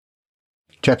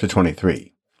Chapter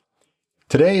 23.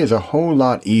 Today is a whole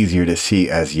lot easier to see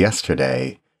as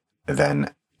yesterday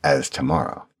than as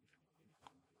tomorrow.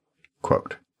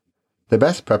 Quote, "The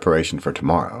best preparation for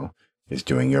tomorrow is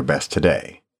doing your best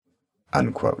today."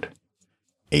 Unquote.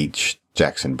 H.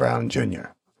 Jackson Brown,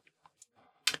 Jr.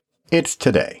 It's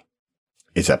today.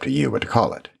 It's up to you what to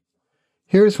call it.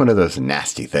 Here's one of those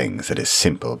nasty things that is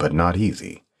simple but not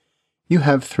easy. You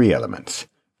have three elements: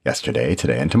 yesterday,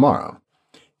 today, and tomorrow,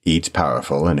 each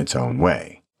powerful in its own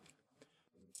way.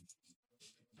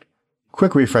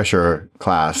 Quick refresher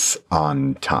class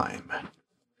on time.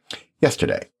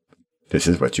 Yesterday. This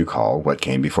is what you call what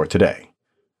came before today.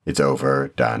 It's over,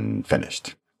 done,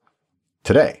 finished.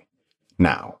 Today.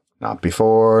 Now. Not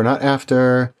before, not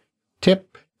after.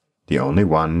 Tip. The only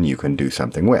one you can do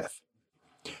something with.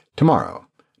 Tomorrow.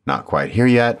 Not quite here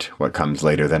yet. What comes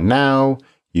later than now,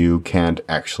 you can't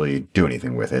actually do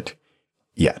anything with it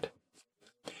yet.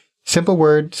 Simple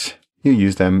words. You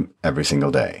use them every single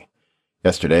day.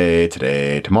 Yesterday,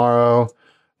 today, tomorrow.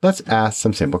 Let's ask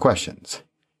some simple questions.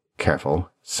 Careful,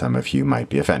 some of you might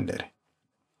be offended.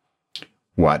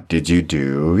 What did you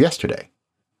do yesterday?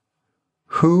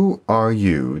 Who are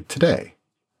you today?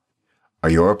 Are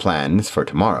your plans for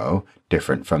tomorrow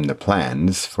different from the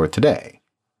plans for today?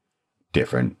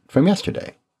 Different from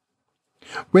yesterday?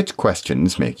 Which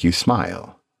questions make you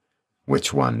smile?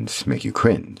 Which ones make you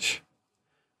cringe?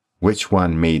 Which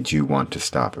one made you want to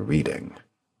stop reading?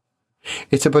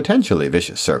 It's a potentially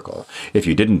vicious circle. If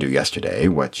you didn't do yesterday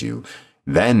what you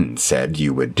then said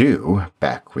you would do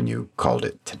back when you called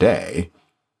it today,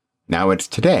 now it's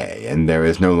today, and there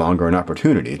is no longer an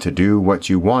opportunity to do what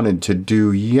you wanted to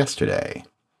do yesterday.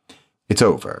 It's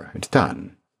over. It's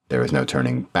done. There is no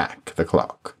turning back the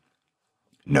clock.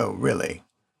 No, really.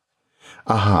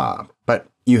 Aha, but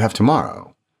you have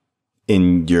tomorrow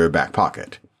in your back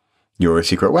pocket. Your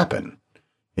secret weapon.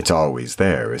 It's always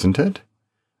there, isn't it?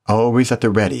 Always at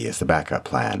the ready is the backup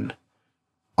plan.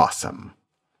 Awesome.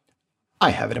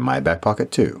 I have it in my back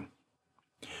pocket too.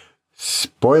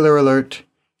 Spoiler alert,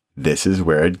 this is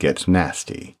where it gets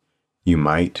nasty. You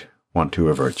might want to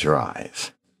avert your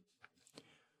eyes.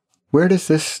 Where does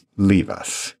this leave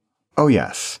us? Oh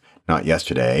yes, not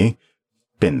yesterday.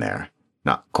 Been there.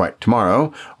 Not quite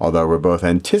tomorrow, although we're both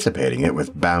anticipating it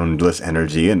with boundless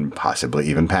energy and possibly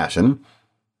even passion.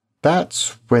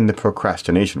 That's when the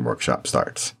procrastination workshop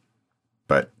starts.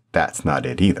 But that's not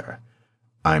it either.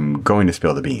 I'm going to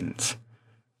spill the beans.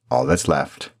 All that's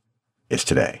left is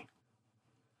today.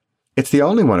 It's the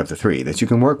only one of the three that you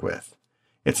can work with.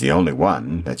 It's the only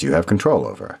one that you have control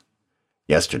over.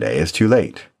 Yesterday is too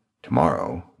late.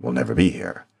 Tomorrow will never be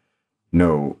here.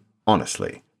 No,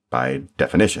 honestly. By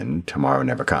definition, tomorrow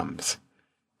never comes.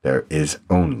 There is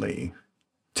only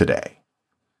today.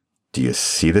 Do you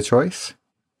see the choice?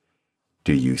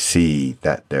 Do you see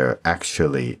that there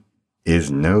actually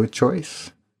is no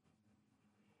choice?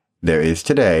 There is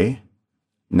today,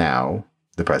 now,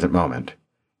 the present moment.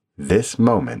 This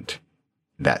moment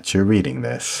that you're reading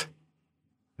this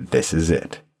is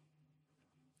it.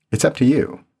 It's up to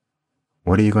you.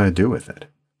 What are you going to do with it?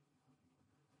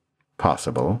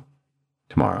 Possible.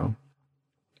 Tomorrow.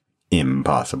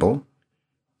 Impossible.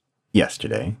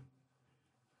 Yesterday.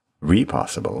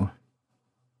 Repossible.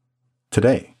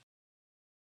 Today.